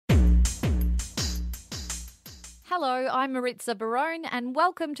Hello, I'm Maritza Barone and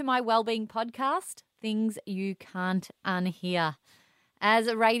welcome to my wellbeing podcast, Things You Can't Unhear. As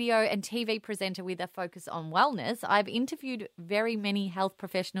a radio and TV presenter with a focus on wellness, I've interviewed very many health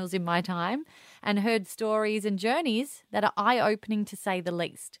professionals in my time and heard stories and journeys that are eye-opening to say the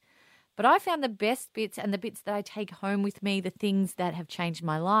least. But I found the best bits and the bits that I take home with me, the things that have changed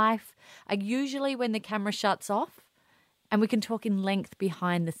my life, are usually when the camera shuts off and we can talk in length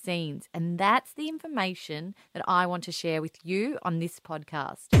behind the scenes. And that's the information that I want to share with you on this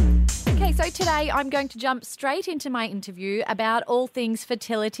podcast. Okay, so today I'm going to jump straight into my interview about all things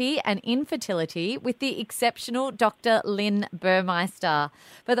fertility and infertility with the exceptional Dr. Lynn Burmeisiter.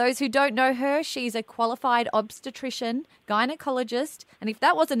 For those who don't know her, she's a qualified obstetrician, gynecologist, and if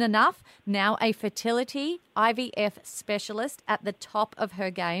that wasn't enough, now a fertility IVF specialist at the top of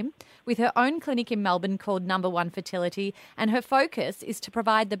her game with her own clinic in Melbourne called Number One Fertility, and her focus is to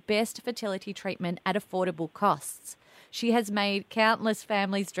provide the best fertility treatment at affordable costs. She has made countless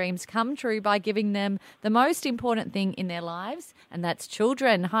families' dreams come true by giving them the most important thing in their lives, and that's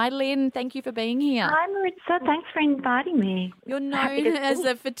children. Hi, Lynn. Thank you for being here. Hi, Maritza. Thanks for inviting me. You're known as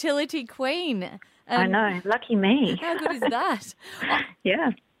the fertility queen. I know. Lucky me. How good is that?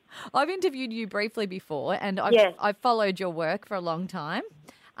 Yeah. I've interviewed you briefly before, and Yes. I've followed your work for a long time.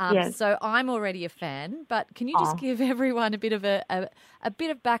 Yes. So I'm already a fan, but can you just give everyone a bit of a bit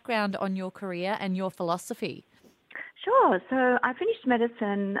of background on your career and your philosophy? Sure. So I finished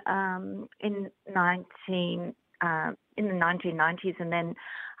medicine in the 1990s, and then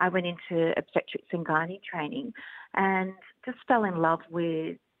I went into obstetrics and gynae training and just fell in love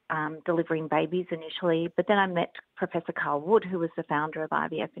with delivering babies initially. But then I met Professor Carl Wood, who was the founder of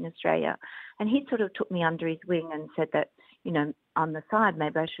IVF in Australia, and he sort of took me under his wing and said that, you know, on the side,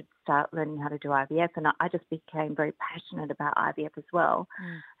 maybe I should start learning how to do IVF. And I just became very passionate about IVF as well.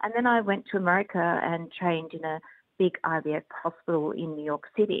 And then I went to America and trained in a big IVF hospital in New York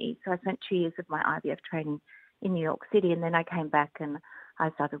City. So I spent 2 years of my IVF training in New York City, and then I came back and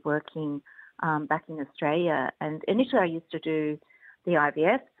I started working back in Australia. And initially I used to do the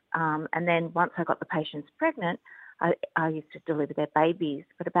IVF, and then once I got the patients pregnant, I used to deliver their babies.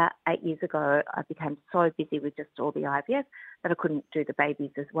 But about 8 years ago, I became so busy with just all the IVF that I couldn't do the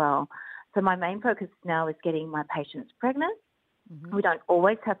babies as well. So my main focus now is getting my patients pregnant. Mm-hmm. We don't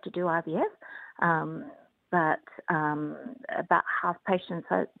always have to do IVF, but about half patients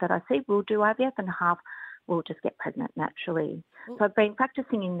that I see will do IVF and half will just get pregnant naturally. Ooh. So I've been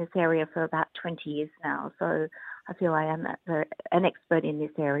practicing in this area for about 20 years now, so I feel I am an expert in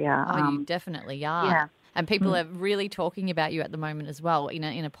this area. Oh, you definitely are. Yeah. And people are really talking about you at the moment as well in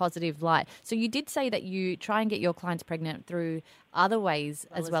a positive light. So you did say that you try and get your clients pregnant through other ways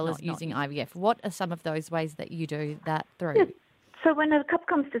as well as using IVF. What are some of those ways that you do that through? Yeah. So when a couple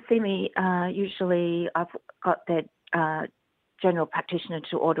comes to see me, usually I've got their general practitioner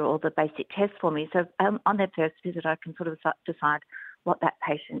to order all the basic tests for me. So on their first visit, I can sort of decide what that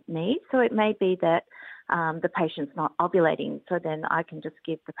patient needs. So it may be that the patient's not ovulating, so then I can just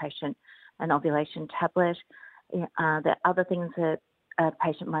give the patient an ovulation tablet. The other things that a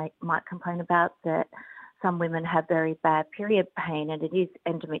patient might complain about, that some women have very bad period pain, and it is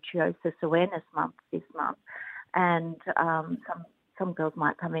endometriosis awareness month this month. And some girls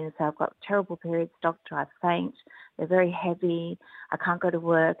might come in and say, I've got terrible periods, doctor, I faint, they're very heavy, I can't go to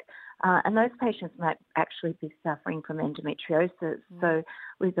work. And those patients might actually be suffering from endometriosis. So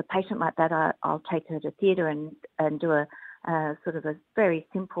with a patient like that, I'll take her to theatre and do a sort of a very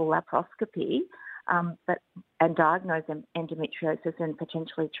simple laparoscopy, and diagnose endometriosis and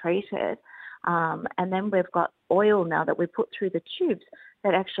potentially treat it. And then we've got oil now that we put through the tubes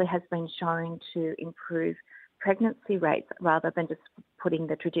that actually has been shown to improve pregnancy rates rather than just putting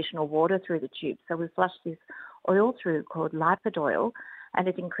the traditional water through the tube. So we flush this oil through called lipid oil, and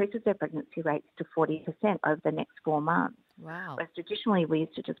it increases their pregnancy rates to 40% over the next 4 months. Wow. Whereas traditionally we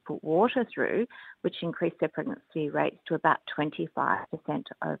used to just put water through, which increased their pregnancy rates to about 25%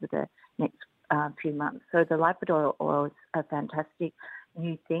 over the next few months. So the lipid oil is a fantastic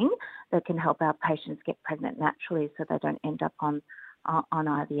new thing that can help our patients get pregnant naturally so they don't end up on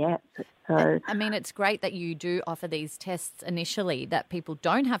IVF. So I mean, it's great that you do offer these tests initially, that people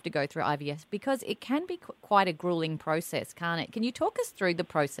don't have to go through IVF, because it can be quite a grueling process, can't it? Can you talk us through the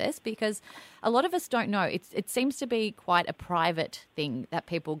process? Because a lot of us don't know. It seems to be quite a private thing that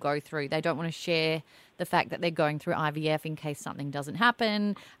people go through. They don't want to share the fact that they're going through IVF in case something doesn't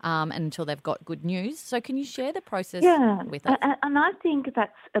happen and until they've got good news. So can you share the process with us? And I think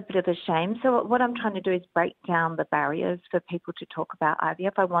that's a bit of a shame. So what I'm trying to do is break down the barriers for people to talk about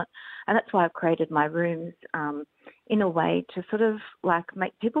IVF. And that's why I've created my rooms in a way to sort of like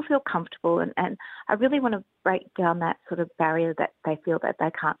make people feel comfortable. And I really want to break down that sort of barrier that they feel that they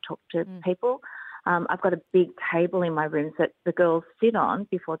can't talk to people. I've got a big table in my rooms that the girls sit on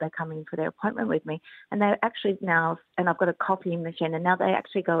before they come in for their appointment with me. And they actually now, and I've got a coffee machine, and now they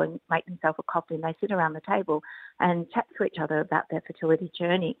actually go and make themselves a coffee and they sit around the table and chat to each other about their fertility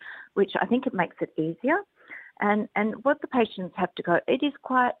journey, which I think it makes it easier. And what the patients have to go, it is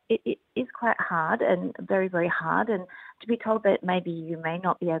quite hard and very, very hard. And to be told that maybe you may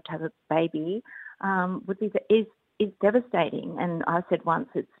not be able to have a baby is devastating. And I said once,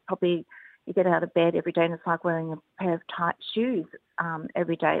 it's probably, you get out of bed every day and it's like wearing a pair of tight shoes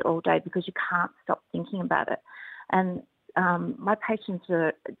every day, all day, because you can't stop thinking about it. And my patients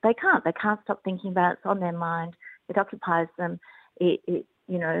they can't stop thinking about it. It's on their mind. It occupies them. It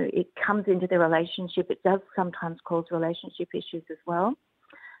comes into their relationship. It does sometimes cause relationship issues as well.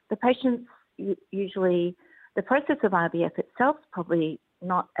 The patients usually, the process of IVF itself is probably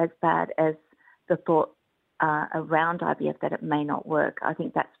not as bad as the thought around IVF that it may not work. I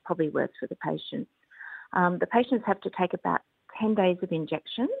think that's probably worse for the patients. The patients have to take about 10 days of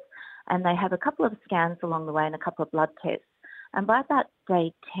injections, and they have a couple of scans along the way and a couple of blood tests. And by about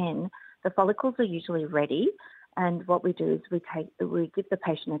day 10, the follicles are usually ready. And what we do is we give the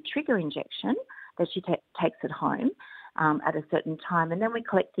patient a trigger injection that she takes at home at a certain time. And then we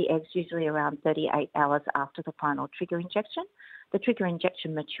collect the eggs usually around 38 hours after the final trigger injection. The trigger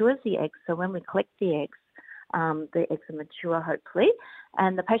injection matures the eggs. So when we collect the eggs are mature, hopefully,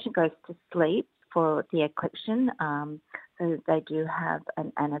 and the patient goes to sleep for the egg collection. So they do have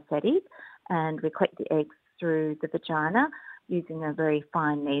an anaesthetic, and we collect the eggs through the vagina using a very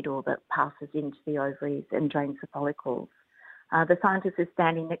fine needle that passes into the ovaries and drains the follicles. The scientist is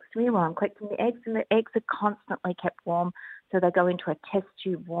standing next to me while I'm collecting the eggs, and the eggs are constantly kept warm. So they go into a test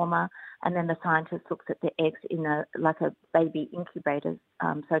tube warmer, and then the scientist looks at the eggs in a baby incubator,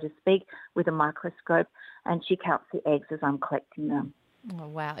 so to speak, with a microscope, and she counts the eggs as I'm collecting them. Oh,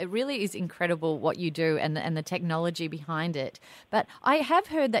 wow. It really is incredible what you do and the technology behind it. But I have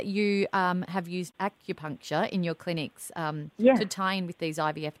heard that you have used acupuncture in your clinics to tie in with these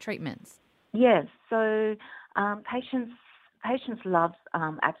IVF treatments. Yes. So patients love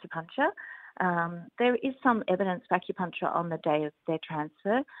acupuncture. There is some evidence for acupuncture on the day of their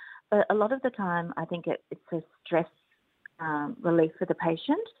transfer, but a lot of the time I think it's a stress relief for the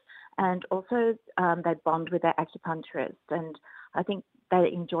patient, and also they bond with their acupuncturist, and I think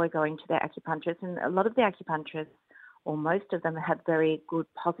they enjoy going to their acupuncturist. And a lot of the acupuncturists, or most of them, have very good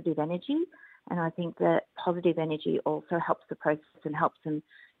positive energy, and I think that positive energy also helps the process and helps them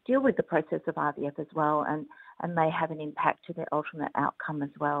deal with the process of IVF as well, and may have an impact to their ultimate outcome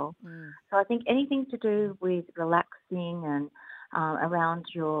as well. So I think anything to do with relaxing and around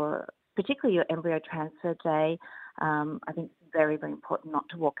particularly your embryo transfer day, I think it's very, very important not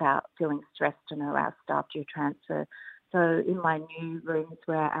to walk out feeling stressed and harassed after your transfer. So in my new rooms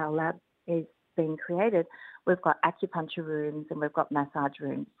where our lab is being created, we've got acupuncture rooms and we've got massage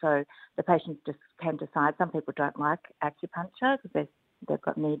rooms. So the patients just can decide. Some people don't like acupuncture because they've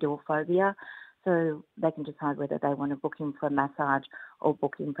got needle phobia. So they can decide whether they want to book in for a massage or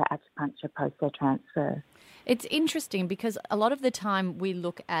book in for acupuncture post their transfer. It's interesting because a lot of the time we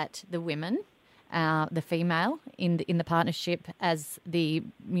look at the women, the female in the partnership as the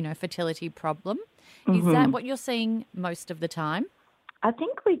fertility problem. Is that what you're seeing most of the time? I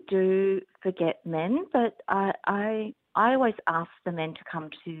think we do forget men, but I always ask the men to come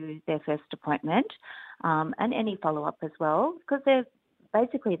to their first appointment and any follow-up as well, because they're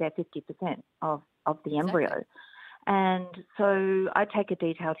 50% of the embryo. Exactly. And so I take a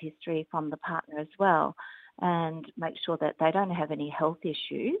detailed history from the partner as well and make sure that they don't have any health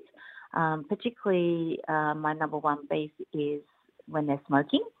issues. Particularly my number one beef is when they're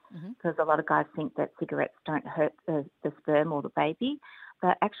smoking, because a lot of guys think that cigarettes don't hurt the sperm or the baby.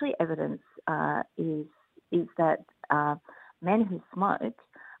 But actually evidence is that men who smoke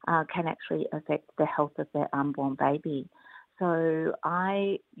can actually affect the health of their unborn baby. So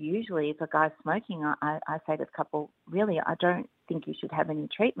I usually, if a guy's smoking, I say to the couple, really, I don't think you should have any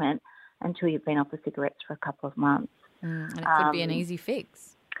treatment until you've been off the cigarettes for a couple of months. And it could be an easy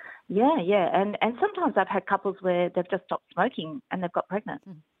fix. Yeah. And sometimes I've had couples where they've just stopped smoking and they've got pregnant.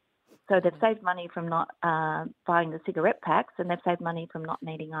 So they've saved money from not buying the cigarette packs, and they've saved money from not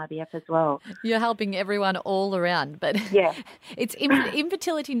needing IVF as well. You're helping everyone all around, but Yeah. it's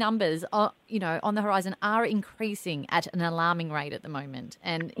infertility numbers are, on the horizon are increasing at an alarming rate at the moment.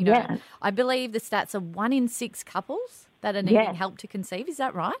 And, Yes. I believe the stats are 1 in 6 couples that are needing help to conceive. Is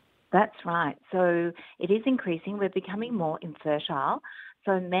that right? That's right. So it is increasing. We're becoming more infertile.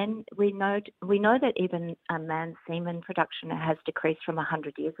 So men, we know that even a man's semen production has decreased from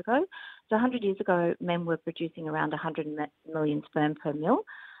 100 years ago. So 100 years ago, men were producing around 100 million sperm per mil,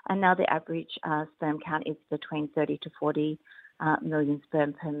 and now the average sperm count is between 30 to 40 million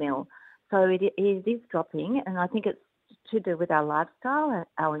sperm per mil. So it is dropping, and I think it's to do with our lifestyle,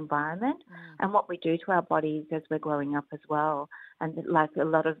 our environment, and what we do to our bodies as we're growing up as well. And like a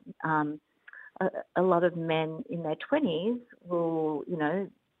lot of men in their 20s will,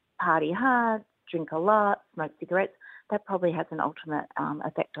 party hard, drink a lot, smoke cigarettes. That probably has an ultimate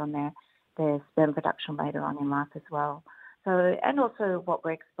effect on their sperm production later on in life as well. So, and also what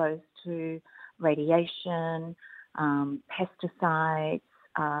we're exposed to, radiation, pesticides,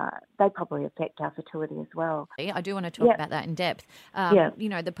 they probably affect our fertility as well. I do want to talk about that in depth.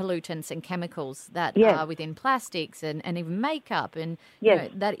 The pollutants and chemicals that are within plastics and even makeup, and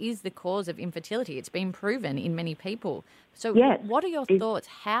that is the cause of infertility. It's been proven in many people. So what are your thoughts?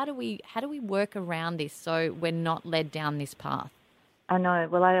 How do we work around this so we're not led down this path? I know.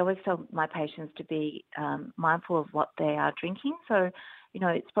 Well, I always tell my patients to be mindful of what they are drinking. So,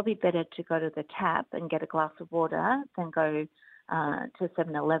 it's probably better to go to the tap and get a glass of water than go to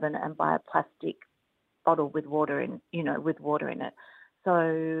 7-Eleven and buy a plastic bottle with water in it.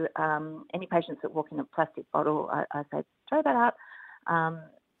 So any patients that walk in a plastic bottle, I say throw that out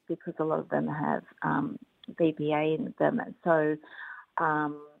because a lot of them have BPA in them. So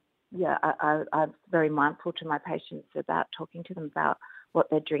I'm very mindful to my patients about talking to them about what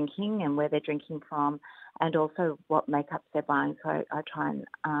they're drinking and where they're drinking from, and also what makeups they're buying. So I try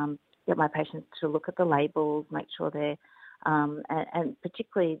and get my patients to look at the labels, make sure they're and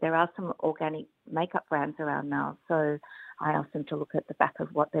particularly there are some organic makeup brands around now. So I ask them to look at the back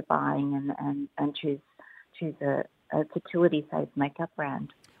of what they're buying and choose a fertility-safe makeup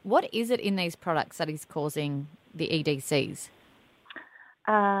brand. What is it in these products that is causing the EDCs?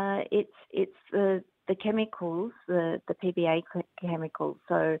 It's the chemicals, the PBA chemicals,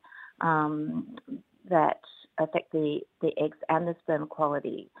 so that affect the eggs and the sperm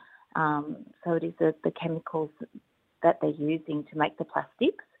quality. So it is the chemicals that they're using to make the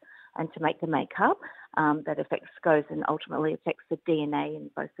plastics and to make the makeup that goes and ultimately affects the DNA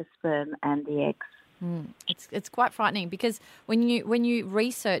in both the sperm and the eggs. It's quite frightening because when you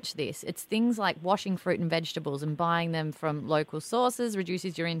research this, it's things like washing fruit and vegetables and buying them from local sources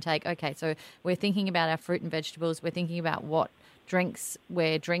reduces your intake. Okay, so we're thinking about our fruit and vegetables. We're thinking about what drinks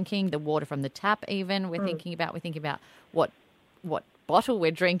we're drinking, the water from the tap even. We're thinking about what bottle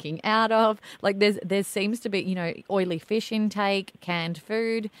we're drinking out of. Like there seems to be, oily fish intake, canned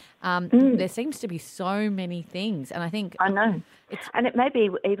food. There seems to be so many things. And I think... I know. And it may be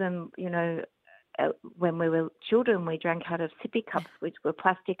even, when we were children, we drank out of sippy cups, which were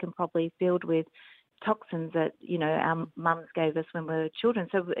plastic and probably filled with toxins that, our mums gave us when we were children.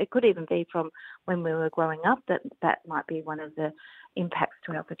 So it could even be from when we were growing up that might be one of the impacts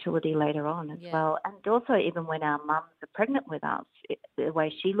to our fertility later on as well. And also even when our mums are pregnant with us, the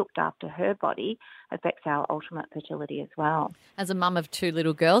way she looked after her body affects our ultimate fertility as well. As a mum of 2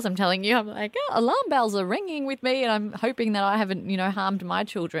 little girls, I'm telling you, I'm like, alarm bells are ringing with me, and I'm hoping that I haven't, harmed my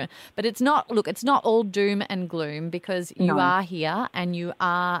children. But it's not all doom and gloom, because you are here and you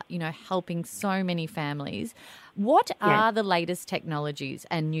are, helping so many families. What are the latest technologies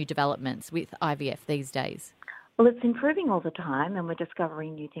and new developments with IVF these days? Well, it's improving all the time, and we're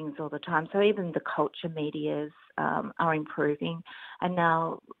discovering new things all the time. So even the culture medias are improving. And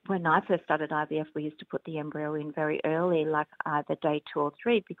now, when I first started IVF, we used to put the embryo in very early, like either day 2 or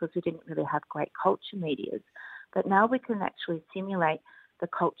 3, because we didn't really have great culture medias. But now we can actually simulate the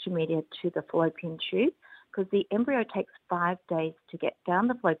culture media to the fallopian tube, because the embryo takes 5 days to get down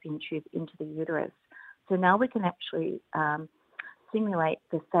the fallopian tube into the uterus. So now we can actually simulate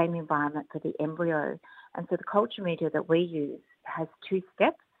the same environment for the embryo. And so the culture media that we use has 2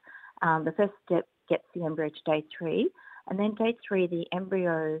 steps. The first step gets the embryo to day 3, and then day 3, the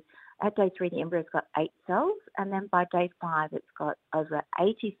embryo's got 8 cells, and then by day 5, it's got over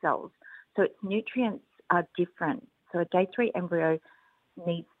 80 cells. So its nutrients are different. So a day 3 embryo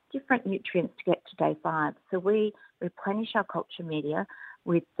needs different nutrients to get to day 5. So we replenish our culture media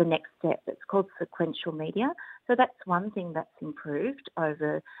with the next step. It's called sequential media. So that's one thing that's improved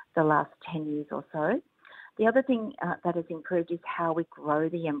over the last 10 years or so. The other thing that has improved is how we grow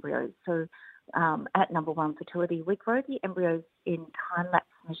the embryos. So at Number One Fertility, we grow the embryos in time-lapse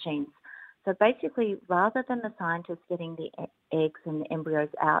machines. So basically, rather than the scientists getting the eggs and the embryos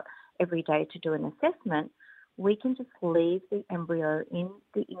out every day to do an assessment, we can just leave the embryo in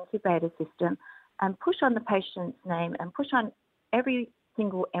the incubator system and push on the patient's name and push on every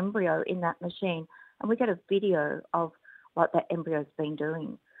single embryo in that machine, and we get a video of what that embryo's been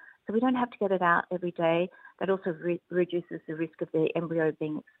doing. So we don't have to get it out every day. That also reduces the risk of the embryo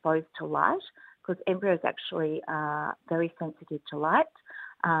being exposed to light, because embryos actually are very sensitive to light.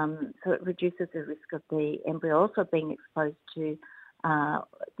 So it reduces the risk of the embryo also being exposed to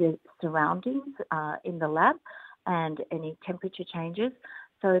the surroundings in the lab and any temperature changes.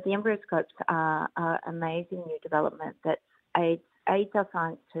 So the embryoscopes are amazing new development that aids our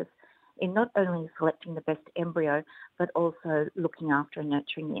scientists in not only selecting the best embryo, but also looking after and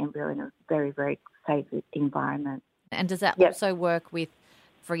nurturing the embryo in a very, very safe environment. And does that also work with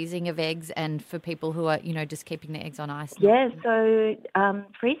freezing of eggs and for people who are, just keeping their eggs on ice? Yeah, so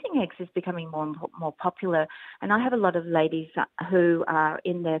freezing eggs is becoming more and more popular. And I have a lot of ladies who are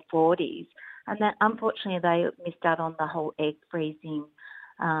in their 40s, and that unfortunately they missed out on the whole egg freezing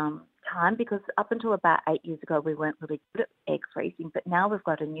time, because up until about 8 years ago we weren't really good at egg freezing, but now we've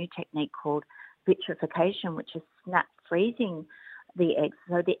got a new technique called vitrification, which is snap freezing the eggs,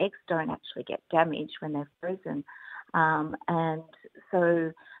 so the eggs don't actually get damaged when they're frozen. And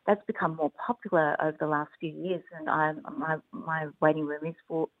so that's become more popular over the last few years, and my waiting room is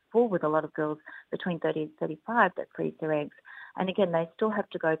full with a lot of girls between 30 and 35 that freeze their eggs. And again, they still have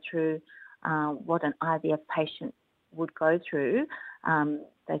to go through what an IVF patient would go through.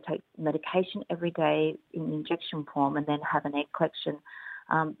 They take medication every day in injection form and then have an egg collection.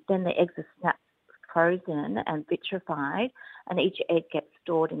 Then the eggs are snapped, frozen and vitrified, and each egg gets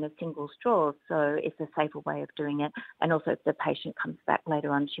stored in a single straw, so it's a safer way of doing it. And also if the patient comes back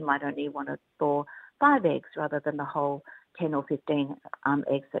later on, she might only want to store 5 eggs rather than the whole 10 or 15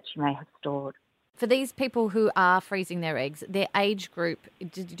 eggs that she may have stored. For these people who are freezing their eggs, their age group,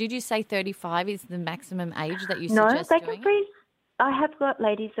 did you say 35 is the maximum age that you suggest No, they doing can freeze. I have got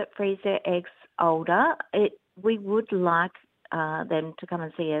ladies that freeze their eggs older. We would like them to come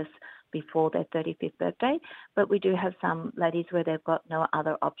and see us before their 35th birthday, but we do have some ladies where they've got no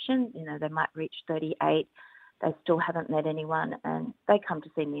other option. They might reach 38, they still haven't met anyone, and they come to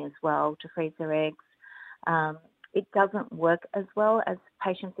see me as well to freeze their eggs. It doesn't work as well as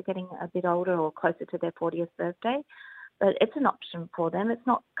patients are getting a bit older or closer to their 40th birthday, but it's an option for them. It's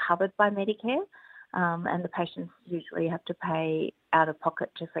not covered by Medicare, and the patients usually have to pay out of pocket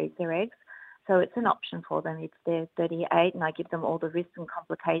to freeze their eggs. So it's an option for them if they're 38, and I give them all the risks and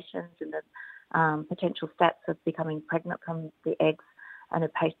complications and the potential stats of becoming pregnant from the eggs, and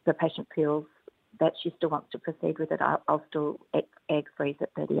the patient feels that she still wants to proceed with it. I'll still egg freeze at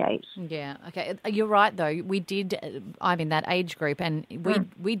 38. Yeah, okay. You're right, though. We did, I'm in that age group, and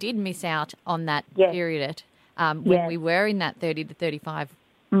we did miss out on that period when we were in that 30 to 35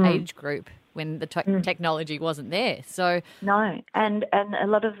 age group, when the technology wasn't there. So no, and a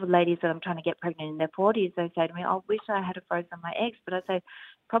lot of ladies that I'm trying to get pregnant in their 40s, they say to me, "I wish I had frozen my eggs," but I say,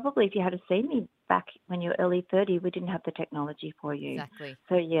 probably if you had seen me back when you were early 30, we didn't have the technology for you. Exactly.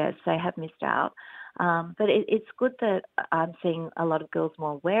 So yes, they have missed out. But it's good that I'm seeing a lot of girls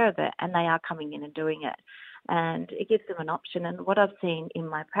more aware of it, and they are coming in and doing it, and it gives them an option. And what I've seen in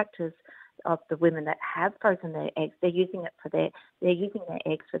my practice of the women that have frozen their eggs, they're using their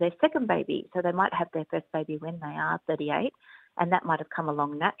eggs for their second baby. So they might have their first baby when they are 38, and that might have come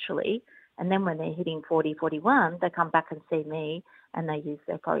along naturally. And then when they're hitting 40, 41, they come back and see me and they use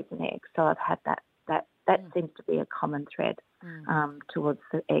their frozen eggs. So I've had that seems to be a common thread towards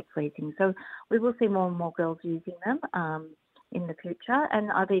the egg freezing. So we will see more and more girls using them in the future.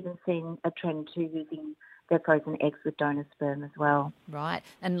 And I've even seen a trend to using their frozen eggs with donor sperm as well. Right.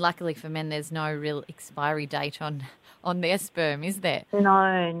 And luckily for men, there's no real expiry date on their sperm, is there?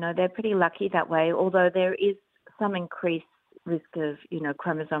 No, they're pretty lucky that way, although there is some increased risk of,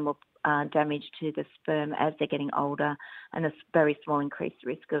 chromosomal damage to the sperm as they're getting older, and a very small increased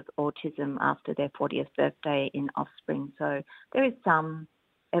risk of autism after their 40th birthday in offspring. So there is some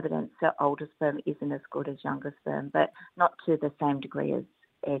evidence that older sperm isn't as good as younger sperm, but not to the same degree as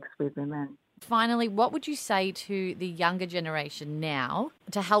eggs with women. Finally, what would you say to the younger generation now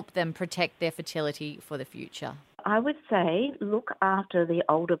to help them protect their fertility for the future? I would say look after the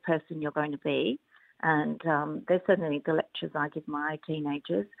older person you're going to be, and there's certainly the lectures I give my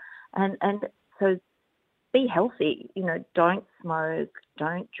teenagers, and so be healthy. Don't smoke,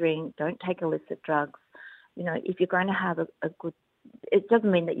 don't drink, don't take illicit drugs. If you're going to have a good, it doesn't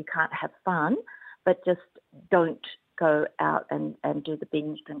mean that you can't have fun, but just don't go out and do the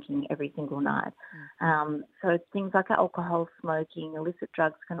binge drinking every single night. So things like alcohol, smoking, illicit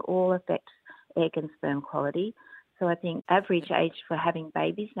drugs can all affect egg and sperm quality. So I think average age for having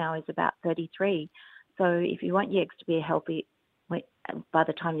babies now is about 33. So if you want your eggs to be healthy by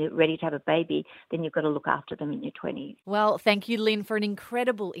the time you're ready to have a baby, then you've got to look after them in your 20s. Well, thank you, Lynn, for an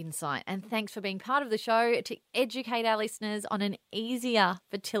incredible insight. And thanks for being part of the show to educate our listeners on an easier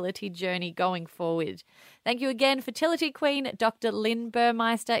fertility journey going forward. Thank you again, fertility queen, Dr. Lynn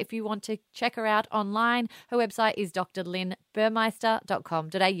Burmeisiter. If you want to check her out online, her website is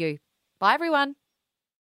drlynnburmeister.com.au. Bye, everyone.